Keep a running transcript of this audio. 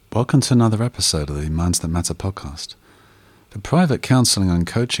Welcome to another episode of the Minds That Matter podcast. For private counselling and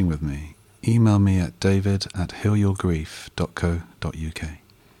coaching with me, email me at david@healyourgrief.co.uk.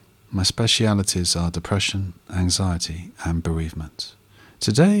 My specialities are depression, anxiety and bereavement.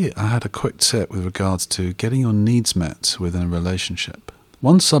 Today I had a quick tip with regards to getting your needs met within a relationship.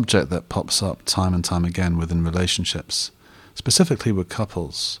 One subject that pops up time and time again within relationships, specifically with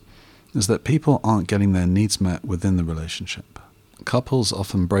couples, is that people aren't getting their needs met within the relationship. Couples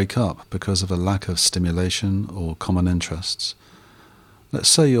often break up because of a lack of stimulation or common interests. Let's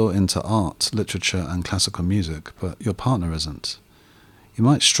say you're into art, literature and classical music, but your partner isn't. You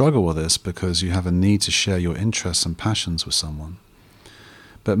might struggle with this because you have a need to share your interests and passions with someone.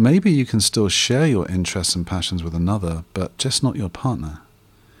 But maybe you can still share your interests and passions with another, but just not your partner.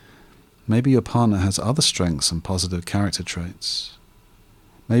 Maybe your partner has other strengths and positive character traits.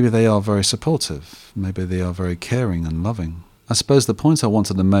 Maybe they are very supportive. Maybe they are very caring and loving. I suppose the point I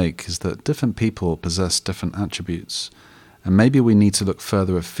wanted to make is that different people possess different attributes, and maybe we need to look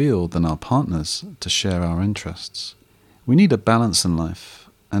further afield than our partners to share our interests. We need a balance in life,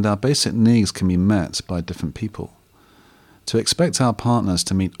 and our basic needs can be met by different people. To expect our partners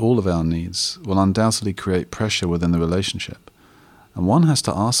to meet all of our needs will undoubtedly create pressure within the relationship, and one has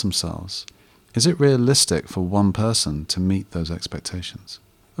to ask themselves, is it realistic for one person to meet those expectations?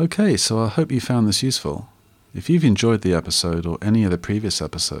 Okay, so I hope you found this useful. If you've enjoyed the episode or any of the previous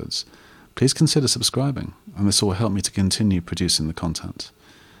episodes, please consider subscribing, and this will help me to continue producing the content.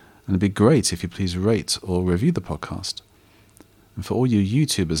 And it'd be great if you please rate or review the podcast. And for all you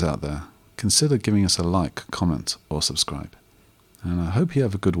YouTubers out there, consider giving us a like, comment, or subscribe. And I hope you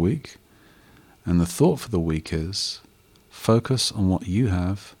have a good week. And the thought for the week is, focus on what you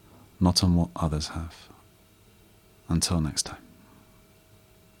have, not on what others have. Until next time.